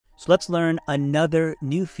So let's learn another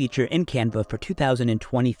new feature in Canva for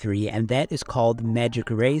 2023, and that is called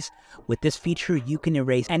Magic Erase. With this feature, you can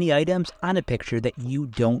erase any items on a picture that you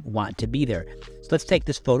don't want to be there. So let's take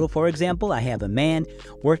this photo, for example. I have a man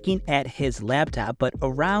working at his laptop, but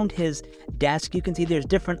around his desk, you can see there's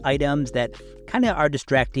different items that kind of are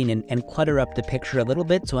distracting and clutter up the picture a little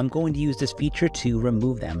bit. So I'm going to use this feature to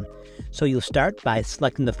remove them. So you'll start by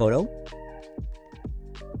selecting the photo,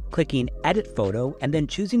 clicking Edit Photo, and then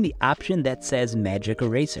choosing the option that says Magic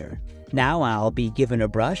Eraser. Now I'll be given a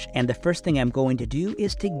brush, and the first thing I'm going to do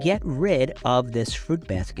is to get rid of this fruit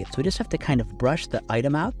basket. So I just have to kind of brush the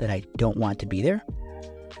item out that I don't want to be there.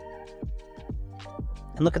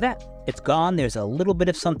 And look at that, it's gone. There's a little bit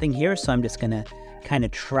of something here, so I'm just gonna kind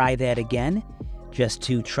of try that again, just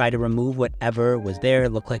to try to remove whatever was there.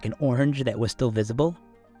 It looked like an orange that was still visible.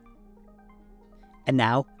 And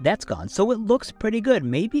now that's gone. So it looks pretty good.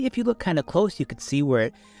 Maybe if you look kind of close, you could see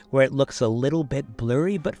where it looks a little bit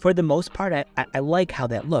blurry, but for the most part, I like how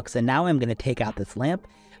that looks. And now I'm going to take out this lamp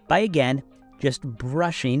by, again, just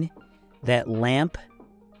brushing that lamp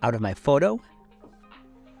out of my photo.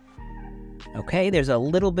 Okay, there's a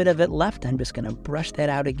little bit of it left. I'm just going to brush that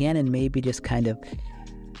out again and maybe just kind of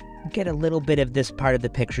get a little bit of this part of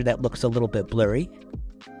the picture that looks a little bit blurry.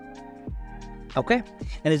 Okay, and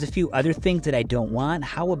there's a few other things that I don't want.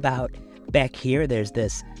 How about back here, there's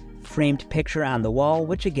this framed picture on the wall,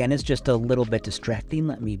 which again is just a little bit distracting.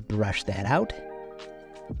 Let me brush that out.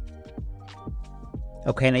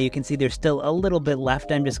 Okay, now you can see there's still a little bit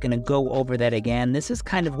left. I'm just going to go over that again. This is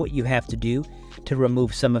kind of what you have to do to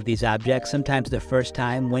remove some of these objects. Sometimes the first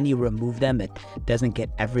time when you remove them, it doesn't get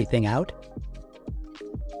everything out.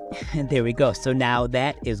 And there we go. So now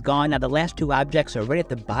that is gone. Now the last two objects are right at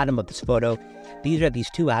the bottom of this photo. These are these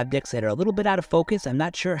two objects that are a little bit out of focus. I'm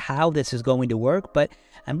not sure how this is going to work, but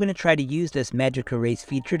I'm going to try to use this Magic Erase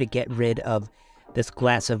feature to get rid of this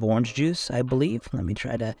glass of orange juice, I believe. Let me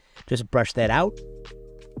try to just brush that out.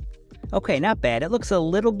 Okay, not bad. It looks a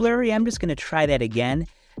little blurry. I'm just going to try that again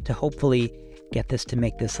to hopefully get this to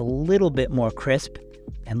make this a little bit more crisp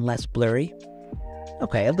and less blurry.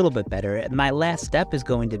 Okay, a little bit better. My last step is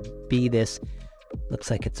going to be this, looks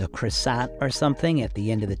like it's a croissant or something at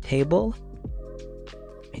the end of the table.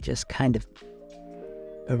 Let me just kind of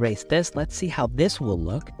erase this. Let's see how this will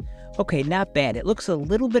look. Okay, not bad. It looks a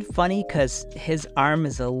little bit funny because his arm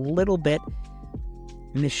is a little bit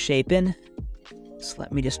misshapen. So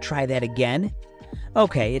let me just try that again.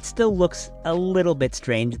 Okay, it still looks a little bit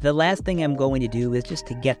strange. The last thing I'm going to do is just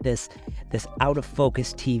to get this out of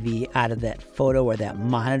focus TV out of that photo or that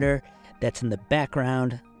monitor that's in the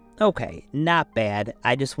background. Okay, not bad.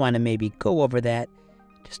 I just want to maybe go over that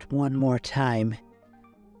just one more time.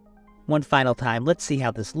 One final time. Let's see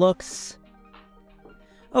how this looks.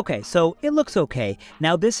 Okay, so it looks okay.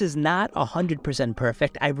 Now this is not 100%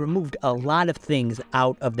 perfect. I removed a lot of things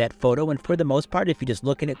out of that photo, and for the most part, if you just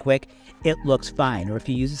look at it quick, it looks fine. Or if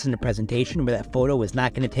you use this in a presentation where that photo is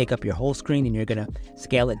not going to take up your whole screen and you're going to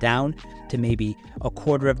scale it down to maybe a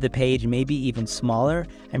quarter of the page, maybe even smaller,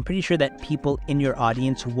 I'm pretty sure that people in your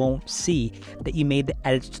audience won't see that you made the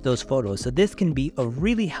edits to those photos. So this can be a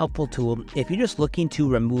really helpful tool if you're just looking to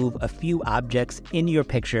remove a few objects in your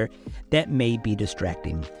picture that may be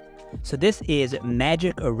distracting. So this is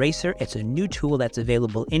Magic Eraser. It's a new tool that's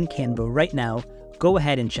available in Canva right now. Go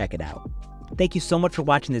ahead and check it out. Thank you so much for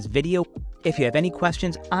watching this video. If you have any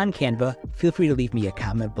questions on Canva, feel free to leave me a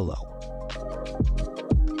comment below.